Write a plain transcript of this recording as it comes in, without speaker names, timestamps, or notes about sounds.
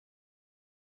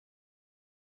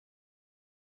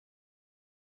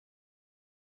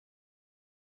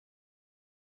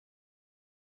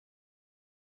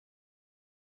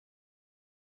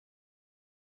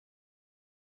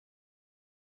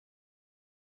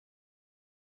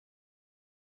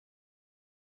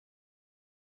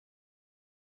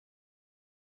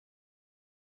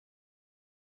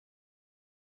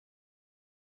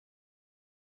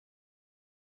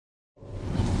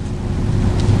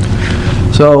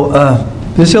So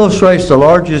this illustrates the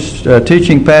largest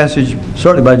teaching passage,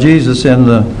 certainly by Jesus, in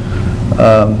the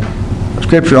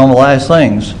Scripture on the last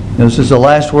things. This is the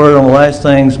last word on the last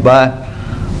things by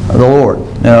the Lord.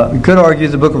 Now, you could argue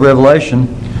the book of Revelation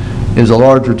is a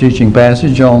larger teaching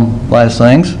passage on last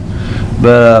things,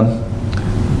 but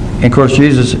and of course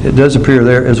Jesus, it does appear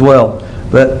there as well.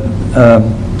 But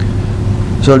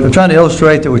so I'm trying to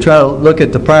illustrate that we try to look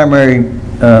at the primary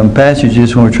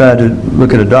passages when we try to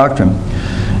look at a doctrine.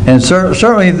 And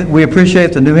certainly we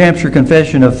appreciate the New Hampshire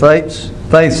Confession of Faith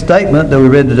statement that we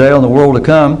read today on the world to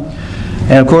come.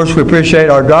 And of course we appreciate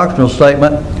our doctrinal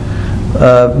statement.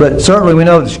 But certainly we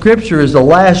know that Scripture is the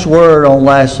last word on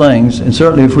last things. And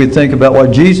certainly if we think about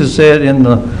what Jesus said in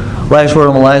the last word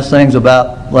on the last things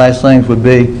about last things would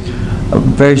be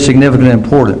very significant and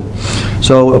important.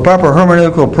 So a proper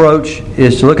hermeneutical approach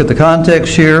is to look at the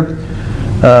context here.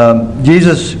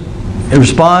 Jesus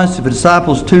responds to the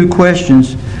disciples' two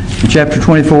questions in chapter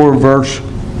 24, verse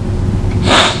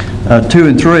 2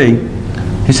 and 3.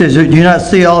 He says, "Do you not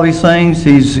see all these things?"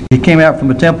 He came out from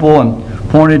the temple and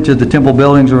pointed to the temple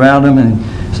buildings around him and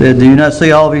said, "Do you not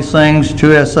see all these things?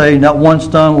 Truly I say, not one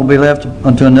stone will be left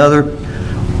unto another,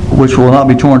 which will not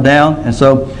be torn down." And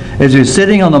so, as he was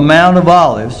sitting on the Mount of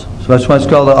Olives, so that's why it's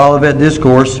called the Olivet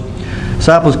Discourse,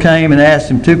 disciples came and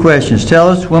asked him two questions. "Tell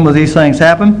us, when will these things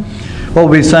happen? What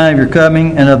will be the sign of your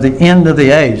coming and of the end of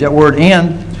the age?" That word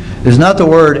 "end" is not the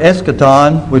word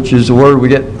eschaton, which is the word we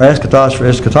get eschatos for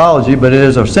eschatology, but it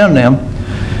is a synonym.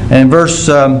 And in verse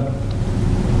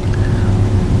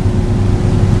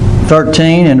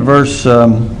 13 and verse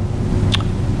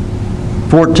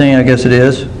 14, I guess it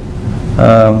is,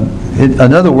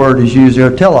 another word is used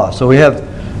there, telos. So we have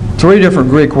three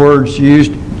different Greek words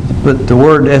used, but the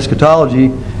word eschatology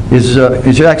is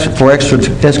actually for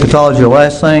eschatology, the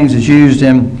last things, is used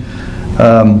in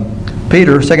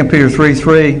Peter, 2 Peter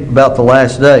 3:3, about the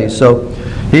last days. So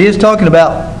he is talking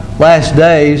about last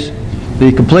days,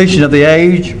 the completion of the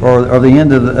age, or the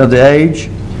end of the age.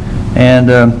 And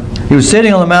he was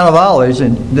sitting on the Mount of Olives,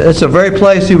 and it's the very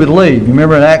place he would leave. You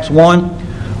remember in Acts 1,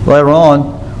 later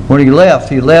on, when he left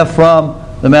from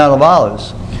the Mount of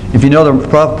Olives. If you know the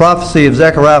prophecy of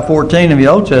Zechariah 14 in the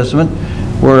Old Testament,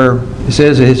 where it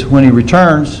says when he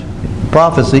returns,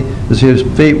 prophecy is his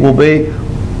feet will be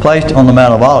placed on the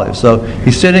Mount of Olives. So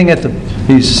he's sitting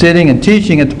and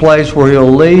teaching at the place where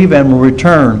he'll leave and will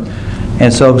return.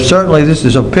 And so certainly this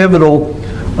is a pivotal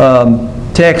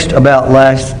text about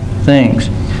last things.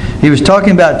 He was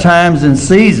talking about times and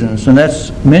seasons, and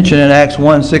that's mentioned in Acts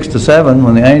 1, 6-7,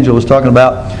 when the angel was talking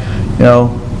about,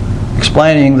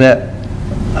 explaining that,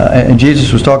 and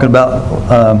Jesus was talking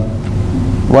about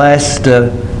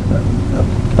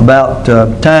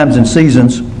times and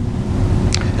seasons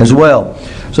as well.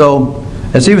 So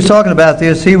as he was talking about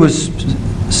this, he was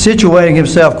situating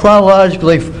himself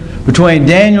chronologically between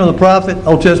Daniel the prophet,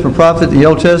 Old Testament prophet, the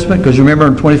Old Testament, because you remember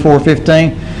in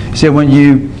 24:15, he said, when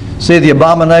you see the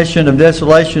abomination of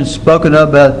desolation spoken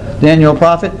of by Daniel the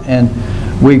prophet, and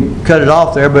we cut it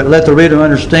off there, but let the reader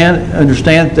understand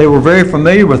that they were very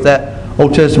familiar with that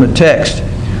Old Testament text.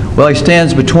 Well, he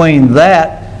stands between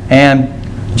that and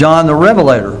John the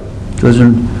Revelator, because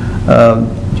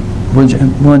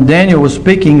when Daniel was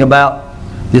speaking about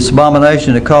this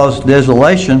abomination that caused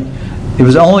desolation, it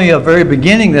was only a very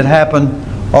beginning that happened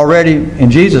already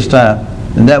in Jesus' time.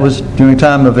 And that was during the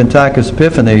time of Antiochus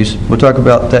Epiphanes. We'll talk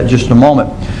about that just in a moment.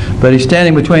 But he's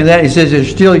standing between that. He says there's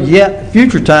still yet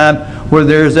future time where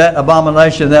there's that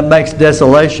abomination that makes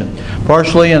desolation.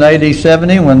 Partially in AD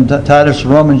 70 when Titus, the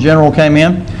Roman general, came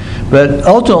in. But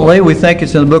ultimately we think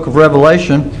it's in the book of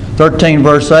Revelation, 13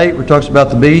 verse 8, where it talks about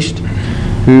the beast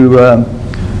who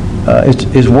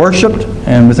is worshipped.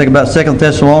 And we think about 2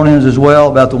 Thessalonians as well,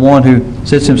 about the one who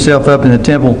sets himself up in the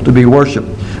temple to be worshipped.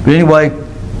 But anyway,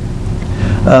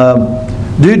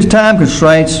 due to time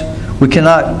constraints, we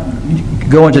cannot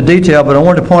go into detail, but I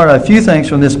wanted to point out a few things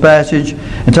from this passage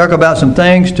and talk about some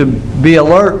things to be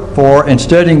alert for in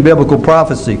studying biblical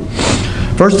prophecy.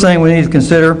 First thing we need to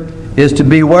consider is to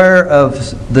beware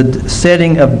of the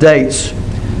setting of dates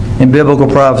in biblical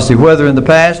prophecy, whether in the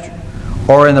past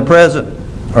or in the present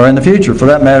or in the future, for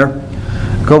that matter.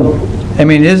 I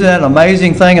mean, isn't that an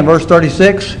amazing thing in verse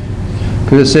 36?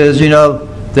 Because it says,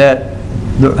 that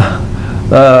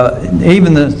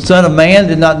even the Son of Man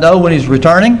did not know when he's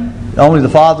returning, only the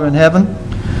Father in heaven.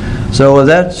 So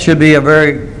that should be a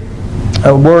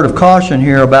word of caution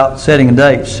here about setting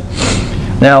dates.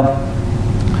 Now,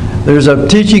 there's a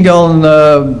teaching on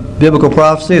biblical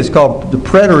prophecy. It's called the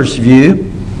preterist view.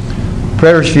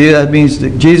 Preterist view, that means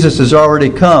that Jesus has already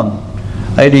come.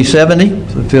 AD 70,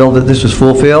 to feel that this was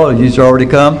fulfilled, he's already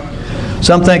come.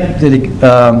 Some think that he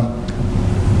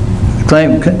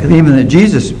claim even that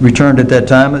Jesus returned at that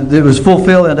time. It was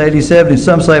fulfilled in AD 70.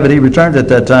 Some say that he returned at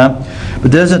that time.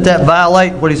 But doesn't that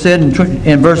violate what he said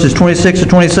in verses 26 to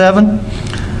 27?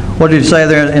 What did he say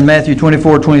there in Matthew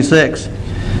 24:26?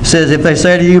 It says, if they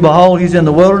say to you, behold, he's in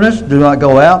the wilderness, do not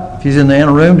go out. If he's in the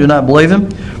inner room, do not believe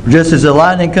him. For just as the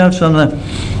lightning comes from the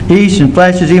east and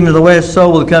flashes even to the west,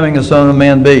 so will the coming of the Son of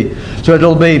Man be. So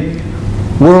it'll be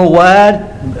worldwide.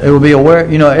 It will be aware,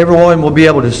 everyone will be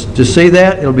able to see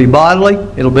that. It'll be bodily.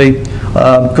 It'll be,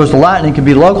 because the lightning can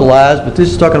be localized, but this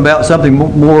is talking about something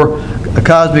more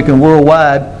cosmic and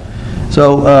worldwide.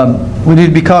 So we need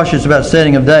to be cautious about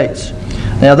setting of dates.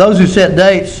 Now, those who set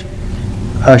dates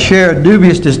share a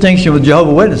dubious distinction with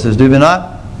Jehovah's Witnesses, do they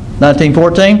not?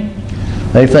 1914,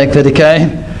 they think that he came,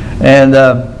 and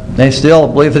they still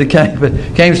believe that he came, but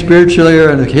came spiritually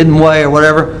or in a hidden way or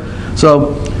whatever.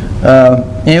 So,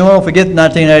 anyone will forget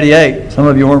 1988. Some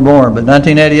of you weren't born, but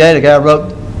 1988, a guy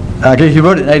wrote, I guess he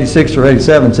wrote it in 86 or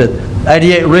 87, said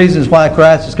 88 reasons why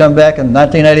Christ is coming back in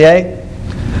 1988.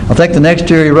 I think the next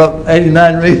year he wrote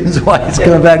 89 reasons why he's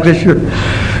coming back this year.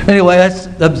 Anyway, that's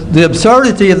the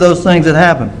absurdity of those things that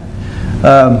happen.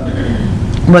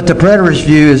 But the preterist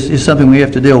view is something we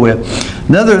have to deal with.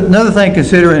 Another thing to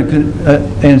consider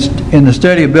in the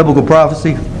study of biblical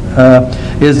prophecy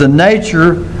is the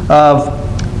nature of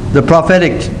the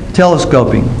prophetic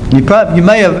telescoping. You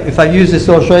may have, if I use this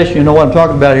illustration, you know what I'm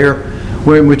talking about here.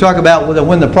 When we talk about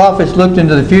when the prophets looked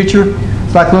into the future,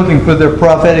 it's like looking for their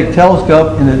prophetic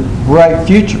telescope in the bright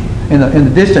future, in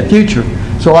the distant future.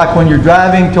 So like when you're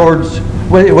driving towards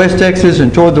West Texas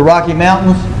and toward the Rocky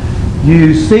Mountains,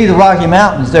 you see the Rocky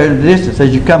Mountains there in the distance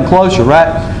as you come closer,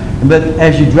 right? But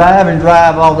as you drive and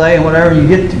drive all day and whatever,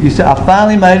 you say, I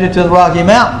finally made it to the Rocky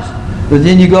Mountains. But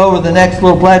then you go over the next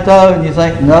little plateau and you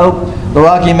think, no, the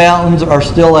Rocky Mountains are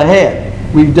still ahead.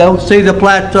 We don't see the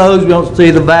plateaus, we don't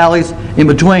see the valleys in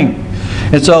between.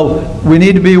 And so we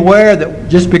need to be aware that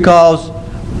just because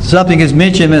something is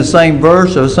mentioned in the same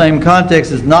verse or the same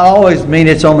context does not always mean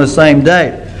it's on the same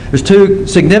day. There's two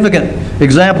significant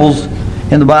examples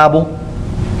in the Bible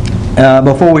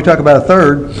before we talk about a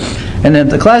third. And then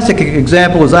the classic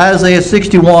example is Isaiah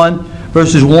 61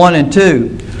 verses 1 and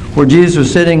 2, where Jesus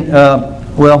was sitting,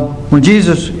 when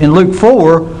Jesus in Luke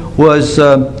 4 was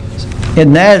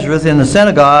in Nazareth in the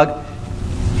synagogue,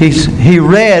 he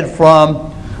read from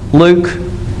Luke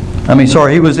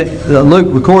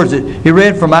records it. He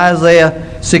read from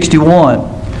Isaiah 61.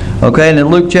 Okay, and in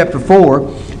Luke chapter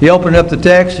 4, he opened up the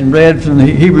text and read from the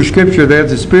Hebrew scripture there,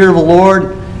 the Spirit of the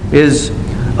Lord is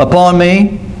upon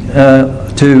me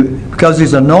because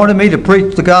he's anointed me to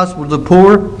preach the gospel to the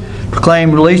poor,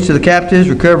 proclaim release to the captives,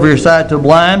 recovery of sight to the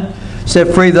blind, set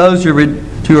free those who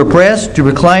are oppressed, to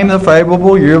proclaim the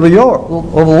favorable year of the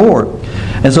Lord.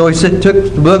 And so he took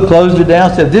the book, closed it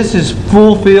down, said, this is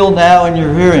fulfilled now in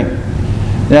your hearing.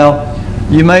 Now,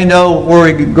 you may know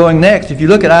where he's going next. If you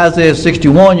look at Isaiah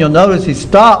 61, you'll notice he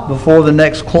stopped before the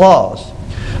next clause.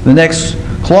 The next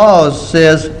clause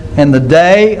says, and the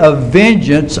day of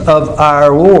vengeance of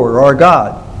our Lord, our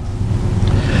God.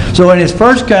 So in his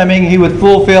first coming, he would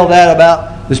fulfill that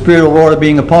about the Spirit of the Lord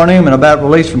being upon him and about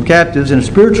release from captives in a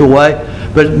spiritual way,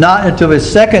 but not until his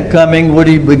second coming would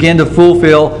he begin to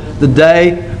fulfill the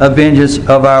day of vengeance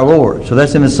of our Lord. So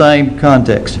that's in the same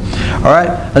context. All right,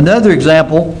 another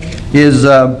example is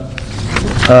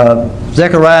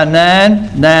Zechariah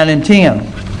 9 and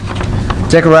 10.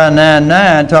 Zechariah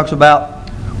 9 talks about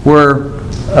where,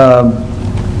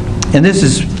 and this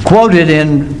is quoted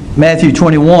in Matthew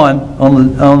 21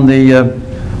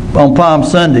 on Palm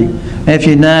Sunday.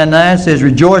 Matthew 9 says,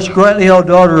 rejoice greatly, O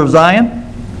daughter of Zion.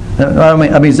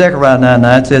 Zechariah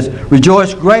 9 says,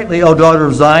 rejoice greatly, O daughter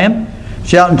of Zion.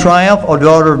 Shout in triumph, O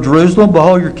daughter of Jerusalem.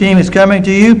 Behold, your king is coming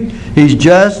to you. He's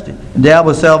just, endowed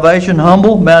with salvation,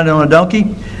 humble, mounted on a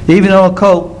donkey, even on a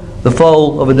colt, the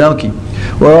foal of a donkey.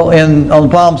 Well, on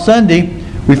Palm Sunday,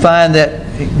 we find that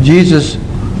Jesus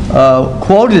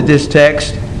quoted this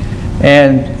text,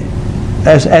 and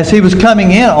as he was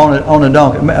coming in on a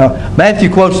donkey. Matthew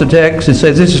quotes the text and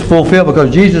says this is fulfilled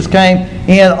because Jesus came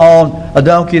in on a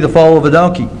donkey, the foal of a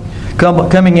donkey,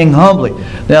 coming in humbly.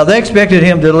 Now, they expected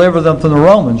him to deliver them from the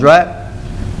Romans, right?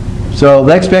 So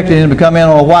they expected him to come in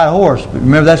on a white horse. But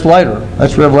remember, that's later.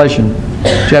 That's Revelation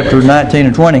chapter 19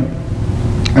 and 20.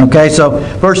 Okay, so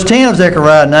verse 10 of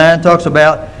Zechariah 9 talks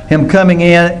about him coming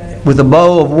in with a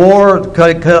bow of war,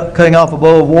 cutting off a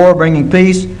bow of war, bringing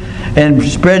peace, and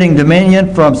spreading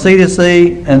dominion from sea to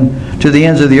sea and to the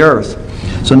ends of the earth.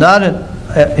 So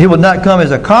he would not come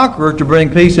as a conqueror to bring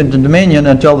peace and dominion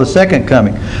until the second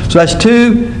coming. So that's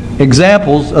two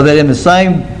examples of that in the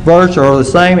same verse or the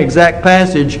same exact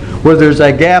passage where there's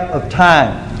a gap of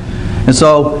time. And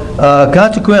so,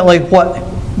 consequently, what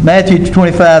Matthew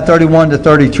 25, 31 to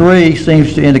 33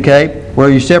 seems to indicate, where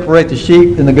you separate the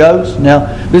sheep and the goats. Now,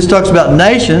 this talks about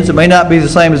nations. It may not be the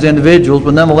same as individuals,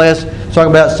 but nonetheless, it's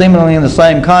talking about seemingly in the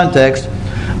same context,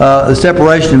 the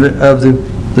separation of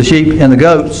the sheep and the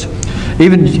goats.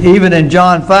 Even in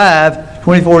John 5,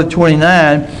 24 to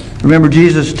 29, remember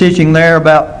Jesus teaching there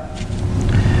about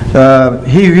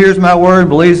he who hears my word,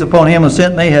 believes upon him who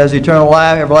sent me, has eternal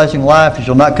life, everlasting life. He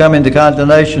shall not come into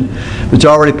condemnation, but it's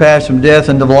already passed from death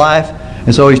into life.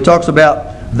 And so he talks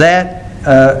about that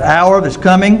hour that's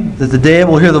coming, that the dead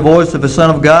will hear the voice of the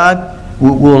Son of God,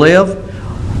 will live.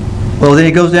 Well, then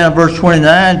he goes down to verse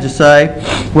 29 to say,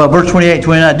 well, verse 28,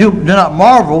 29, do not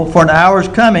marvel, for an hour is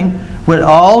coming when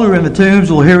all who are in the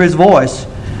tombs will hear his voice.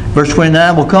 Verse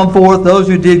 29, will come forth those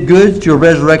who did good to a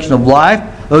resurrection of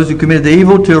life, those who committed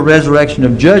evil to a resurrection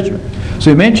of judgment. So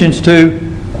he mentions two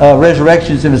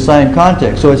resurrections in the same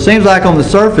context. So it seems like on the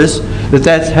surface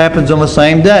that happens on the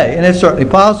same day, and it's certainly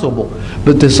possible.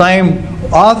 But the same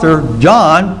author,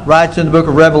 John, writes in the book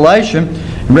of Revelation,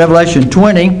 in Revelation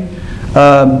 20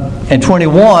 and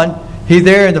 21, he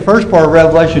there in the first part of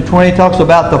Revelation 20 talks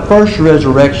about the first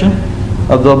resurrection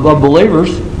of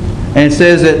believers, and it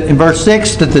says that in verse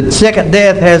 6 that the second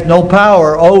death has no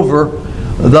power over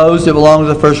those that belong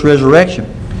to the first resurrection.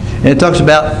 And it talks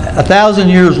about 1,000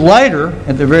 years later,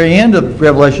 at the very end of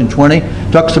Revelation 20,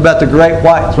 talks about the great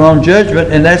white throne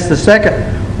judgment, and that's the second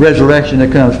resurrection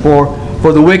that comes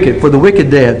for the wicked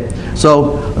dead.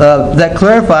 So that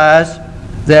clarifies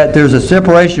that there's a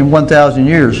separation of 1,000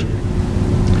 years.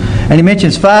 And he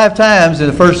mentions 5 times in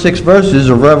the first 6 verses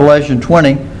of Revelation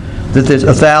 20 that there's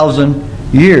 1,000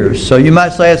 years. So you might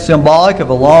say it's symbolic of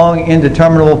a long,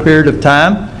 indeterminable period of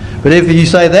time. But if you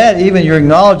say that, even you're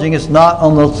acknowledging it's not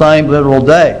on the same literal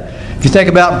day. If you think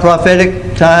about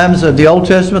prophetic times of the Old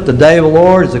Testament, the day of the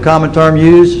Lord is a common term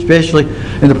used, especially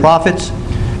in the prophets.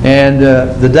 And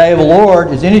the day of the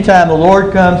Lord is any time the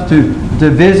Lord comes to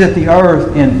visit the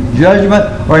earth in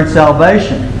judgment or in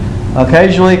salvation.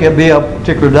 Occasionally it can be a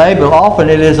particular day, but often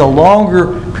it is a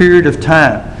longer period of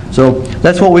time. So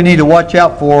that's what we need to watch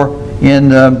out for in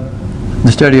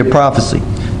the study of prophecy.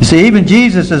 You see, even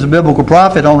Jesus, as a biblical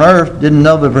prophet on earth, didn't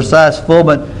know the precise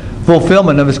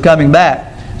fulfillment of his coming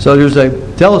back. So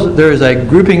there is a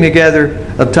grouping together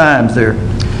of times there.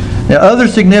 Now, other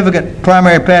significant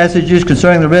primary passages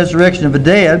concerning the resurrection of the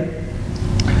dead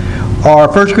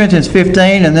are 1 Corinthians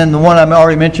 15 and then the one I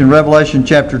already mentioned, Revelation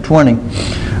chapter 20.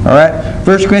 All right,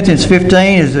 1 Corinthians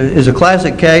 15 is a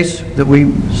classic case that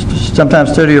we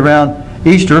sometimes study around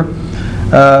Easter.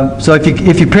 So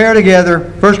if you pair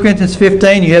together 1 Corinthians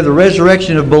 15, you have the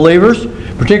resurrection of believers,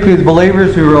 particularly the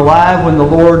believers who are alive when the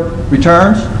Lord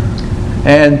returns.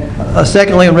 And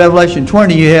secondly, in Revelation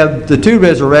 20, you have the 2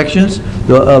 resurrections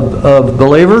of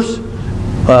believers,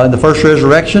 the first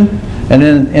resurrection, and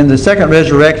then in the second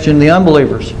resurrection, the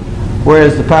unbelievers.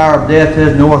 Whereas the power of death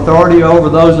has no authority over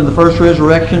those in the first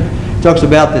resurrection. It talks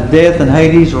about that death and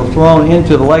Hades are thrown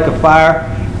into the lake of fire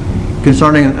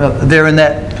concerning there in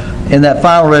that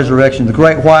final resurrection, the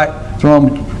great white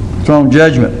throne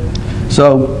judgment.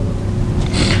 So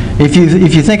if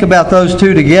you think about those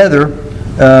two together,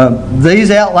 these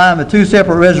outline the 2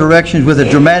 separate resurrections with a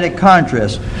dramatic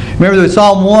contrast. Remember that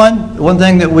Psalm 1, one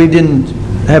thing that we didn't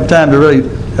have time to really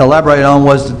elaborate on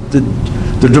was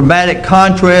the dramatic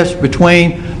contrast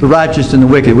between the righteous and the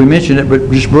wicked. We mentioned it, but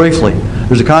just briefly.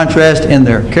 There's a contrast in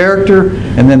their character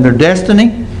and then their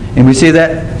destiny, and we see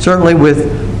that certainly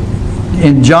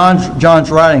in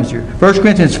John's writings here. 1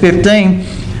 Corinthians 15,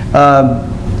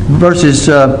 verses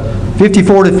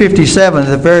 54 to 57, at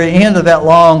the very end of that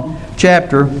long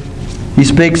chapter, he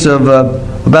speaks of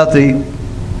about the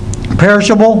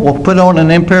perishable will put on an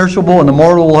imperishable, and the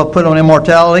mortal will put on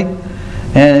immortality.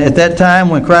 And at that time,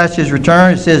 when Christ is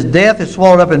returned, it says, "Death is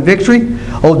swallowed up in victory.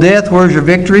 O death, where's your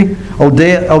victory? O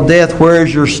death,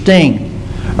 where's your sting?"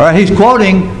 All right, he's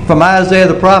quoting from Isaiah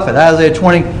the prophet, Isaiah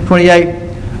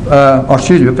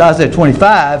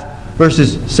 25,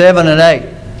 verses 7 and 8.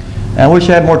 And I wish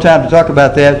I had more time to talk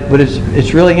about that, but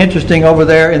it's really interesting over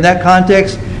there. In that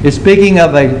context, it's speaking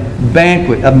of a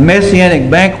banquet, a messianic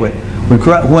banquet,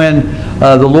 when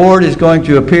the Lord is going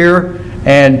to appear,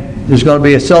 and there's going to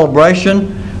be a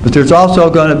celebration. But there's also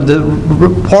going to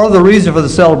part of the reason for the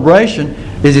celebration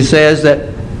is he says that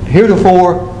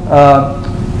heretofore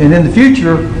and in the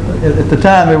future, at the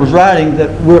time it was writing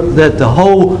that the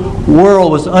whole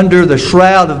world was under the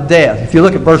shroud of death. If you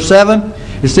look at verse 7,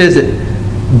 it says that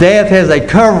death has a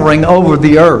covering over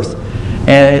the earth.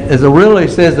 And it literally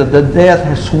says that the death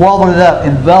has swallowed it up,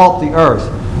 enveloped the earth.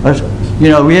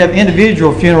 We have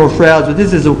individual funeral shrouds, but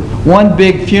this is one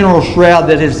big funeral shroud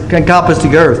that has encompassed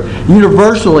the earth.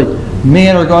 Universally,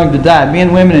 men are going to die.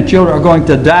 Men, women, and children are going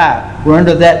to die. We're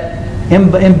under that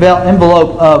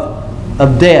envelope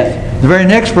of death. The very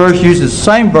next verse uses the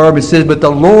same verb. It says, but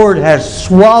the Lord has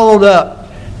swallowed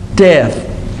up death.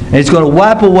 And He's going to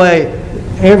wipe away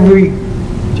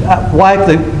wipe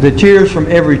the tears from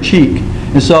every cheek.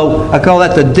 And so I call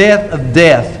that the death of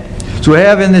death. So we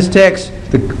have in this text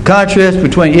the contrast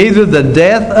between either the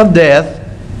death of death,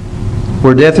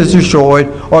 where death is destroyed,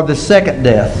 or the second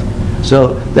death.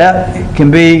 So that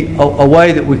can be a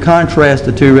way that we contrast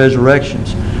the two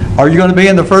resurrections. Are you going to be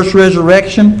in the first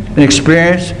resurrection and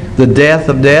experience the death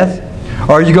of death?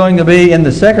 Or are you going to be in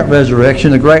the second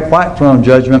resurrection, the great white throne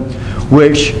judgment,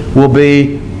 which will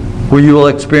be where you will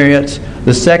experience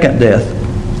the second death?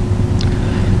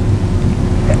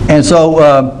 And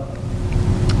so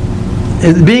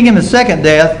being in the second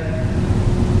death,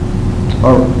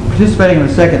 or participating in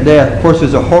the second death, of course,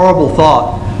 is a horrible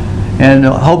thought. And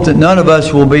I hope that none of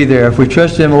us will be there. If we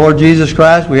trust in the Lord Jesus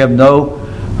Christ, we have no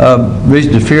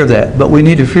reason to fear that. But we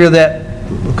need to fear that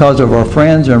because of our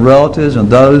friends and relatives and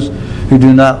those who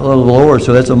do not love the Lord.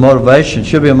 So that's a motivation,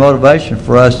 should be a motivation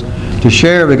for us to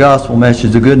share the gospel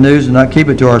message, the good news, and not keep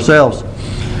it to ourselves.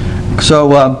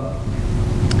 So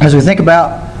as we think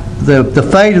about the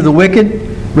fate of the wicked,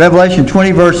 Revelation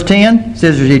 20 verse 10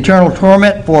 says there's eternal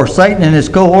torment for Satan and his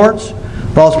cohorts,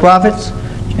 false prophets.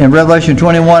 And Revelation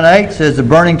 21:8 says the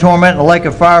burning torment in the lake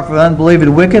of fire for the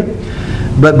unbelieving wicked.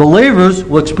 But believers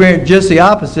will experience just the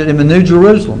opposite in the New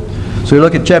Jerusalem. So you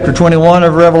look at chapter 21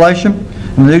 of Revelation.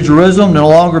 In the New Jerusalem, there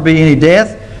will no longer be any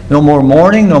death, no more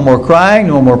mourning, no more crying,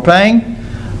 no more pain.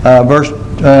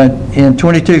 In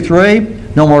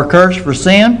 22:3, no more curse for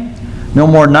sin, no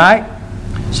more night.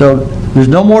 So there's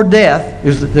no more death.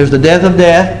 There's the death of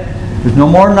death. There's no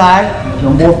more night,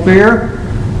 no more fear,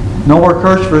 no more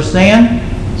curse for sin.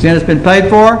 Sin has been paid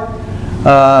for.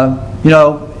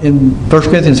 In 1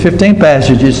 Corinthians 15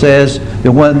 passage, it says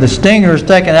that when the stinger is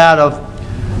taken out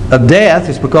of death,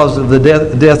 it's because of the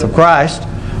death of Christ.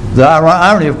 The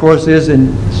irony, of course, is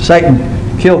Satan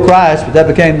killed Christ, but that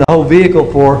became the whole vehicle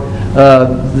for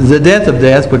the death of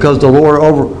death because the Lord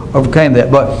overcame that.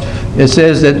 But it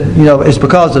says that it's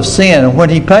because of sin, and when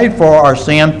He paid for our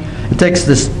sin, it takes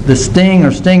the sting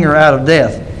or stinger out of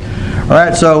death. All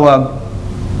right, so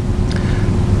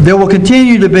there will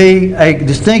continue to be a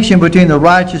distinction between the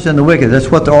righteous and the wicked. That's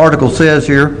what the article says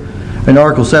here, in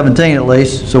Article 17 at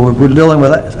least. So we're dealing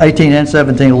with 18 and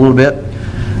 17 a little bit.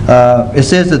 It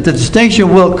says that the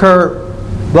distinction will occur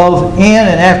both in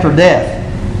and after death.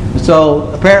 So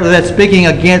apparently that's speaking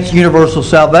against universal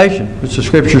salvation, which the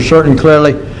Scripture certainly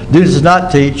clearly does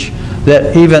not teach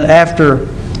that even after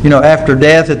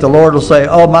death, that the Lord will say,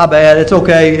 "Oh, my bad, it's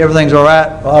okay, everything's all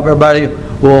right, everybody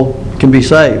can be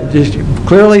saved." It just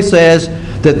clearly says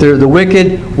that the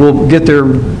wicked will get their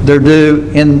due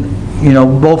in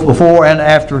both before and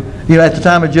after, at the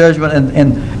time of judgment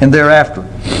and thereafter.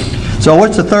 So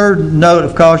what's the third note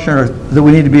of caution that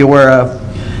we need to be aware of?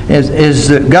 Is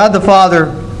that God the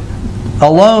Father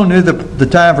alone knew the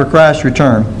time for Christ's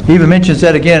return. He even mentions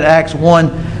that again in Acts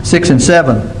 1:6 and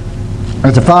 7.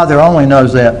 That the Father only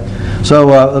knows that.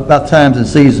 So about times and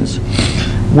seasons.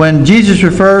 When Jesus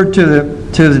referred to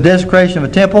the desecration of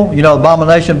a temple,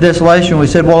 abomination of desolation we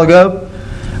said a while ago,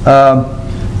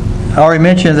 I already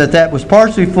mentioned that was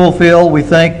partially fulfilled, we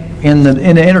think, in the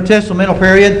intertestamental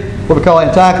period, what we call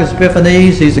Antiochus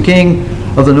Epiphanes. He's the king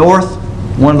of the north,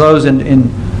 one of those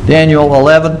in Daniel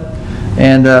 11.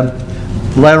 And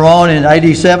later on in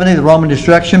AD 70, the Roman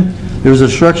destruction, there was a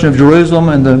destruction of Jerusalem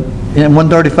in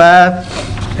 135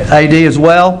 AD as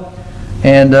well.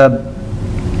 And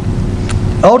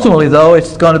ultimately, though,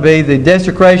 it's going to be the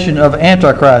desecration of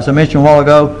Antichrist. I mentioned a while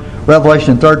ago,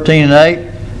 Revelation 13 and 8,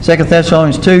 2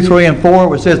 Thessalonians 2, 3, and 4,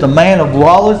 which says the man of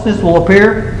lawlessness will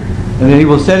appear, and then he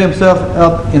will set himself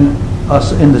up in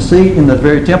the seat in the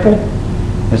very temple.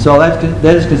 And so that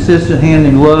is consistent hand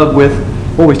in glove with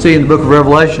what we see in the book of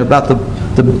Revelation about the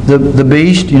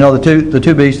beast. The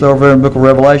two beasts over there in the book of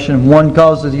Revelation. One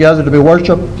causes the other to be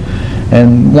worshipped,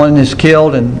 and one is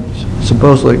killed and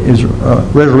supposedly is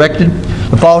resurrected.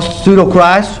 The false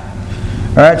pseudo-Christ.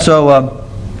 All right, so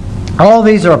all of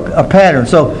these are a pattern.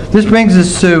 So this brings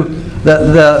us to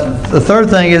the third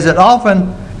thing is that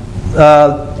often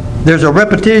there's a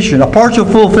repetition, a partial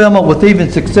fulfillment with even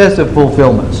successive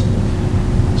fulfillments.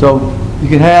 So you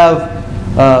can have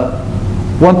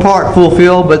one part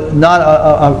fulfilled, but not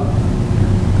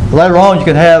later on you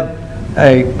can have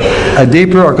a a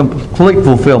deeper or complete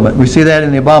fulfillment. We see that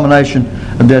in the abomination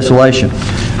of desolation.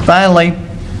 Finally,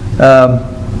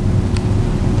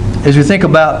 as we think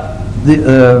about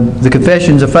the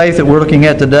confessions of faith that we're looking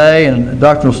at today and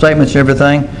doctrinal statements and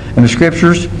everything in the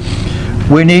Scriptures,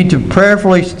 we need to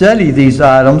prayerfully study these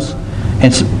items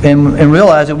and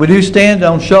realize that we do stand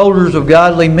on shoulders of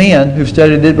godly men who've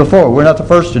studied it before. We're not the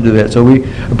first to do that. So we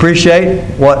appreciate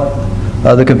what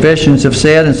the confessions have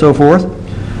said and so forth.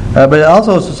 But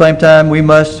also at the same time, we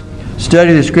must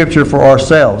study the Scripture for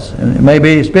ourselves. And it may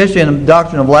be, especially in the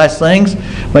doctrine of last things,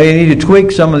 may need to tweak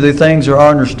some of the things or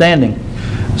our understanding.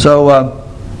 So,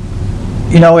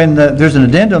 there's an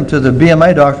addendum to the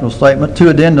BMA doctrinal statement, two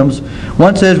addendums.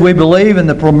 One says, we believe in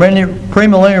the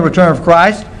premillennial return of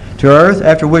Christ to earth,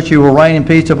 after which he will reign in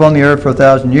peace upon the earth for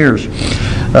 1,000 years.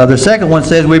 The second one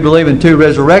says, we believe in two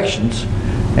resurrections.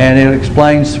 And it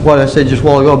explains what I said just a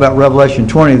while ago about Revelation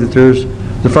 20, that there's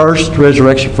the first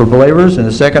resurrection for believers and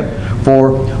the second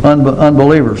for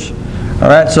unbelievers. All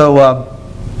right, so,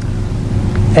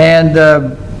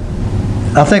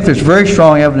 I think there's very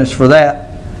strong evidence for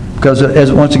that, because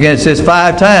as once again it says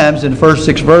 5 times in the first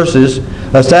 6 verses,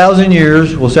 1,000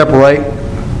 years will separate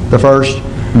the first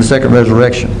and the second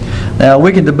resurrection. Now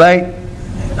we can debate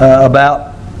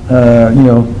about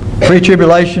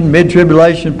pre-tribulation,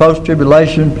 mid-tribulation,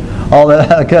 post-tribulation, all that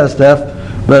kind of stuff,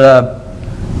 but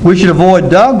we should avoid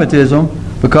dogmatism,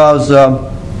 because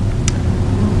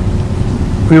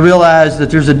we realize that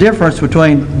there's a difference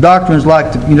between doctrines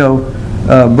like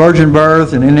virgin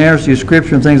birth and inerrancy of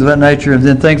Scripture and things of that nature, and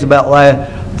then things about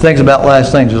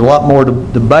last things. There's a lot more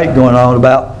debate going on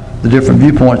about the different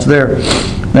viewpoints there.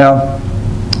 Now,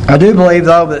 I do believe,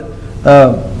 though, that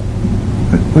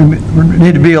we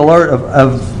need to be alert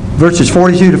of verses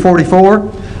 42 to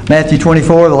 44, Matthew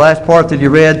 24, the last part that you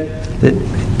read, that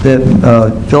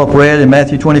Philip read in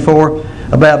Matthew 24,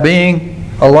 about being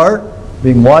alert,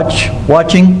 being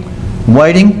watching,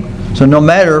 waiting. So no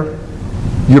matter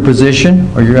your position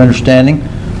or your understanding,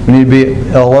 we need to be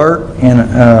alert and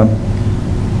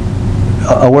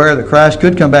aware that Christ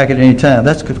could come back at any time.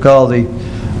 That's called the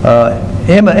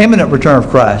imminent return of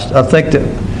Christ. I think that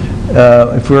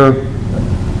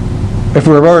if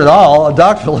we're alert at all,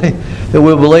 doctrinally, that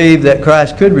we'll believe that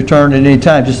Christ could return at any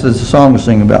time, just as the song was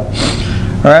singing about.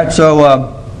 All right,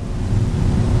 so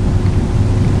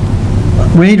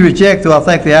we need to reject, though, I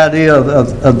think, the idea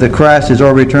of the Christ has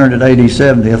already returned at AD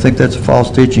 70. I think that's a false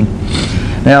teaching.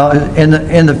 Now, in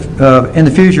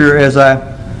the future, as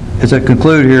I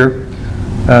conclude here,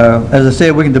 as I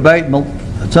said, we can debate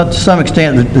to some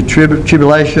extent the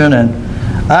tribulation, and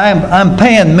I'm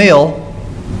pan mill.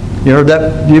 You heard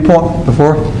that viewpoint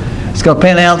before? It's going to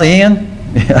pan out at the end.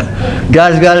 Yeah.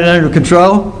 God's got it under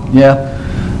control. Yeah.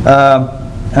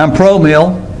 I'm pro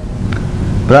mill,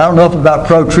 but I don't know about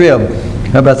pro trib.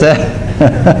 How about that?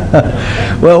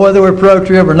 Well, whether we're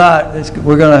pro-trib or not,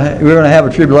 we're going to have a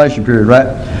tribulation period, right?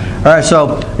 All right.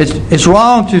 So it's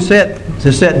wrong to set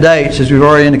dates, as we've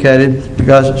already indicated,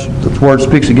 because the Word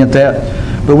speaks against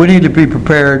that. But we need to be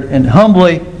prepared and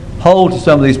humbly hold to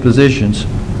some of these positions.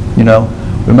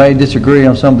 We may disagree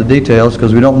on some of the details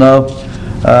because we don't know,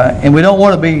 and we don't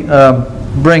want to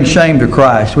bring shame to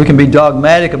Christ. We can be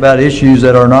dogmatic about issues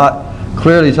that are not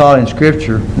clearly taught in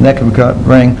Scripture, and that can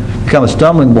become a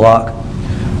stumbling block.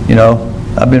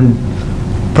 I've been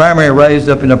primarily raised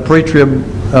up in a pre-trib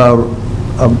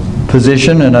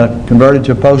position, and I converted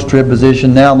to a post-trib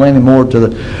position. Now I'm leaning more to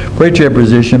the pre-trib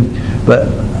position. But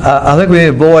I think we need to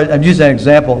avoid, I'm using an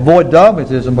example, avoid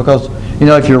dogmatism, because,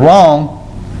 if you're wrong,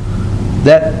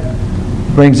 that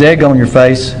brings egg on your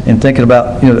face in thinking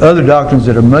about, other doctrines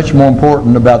that are much more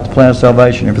important about the plan of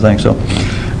salvation and everything. So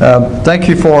thank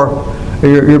you for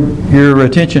your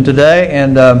attention today,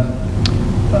 and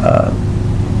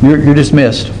you're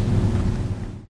dismissed.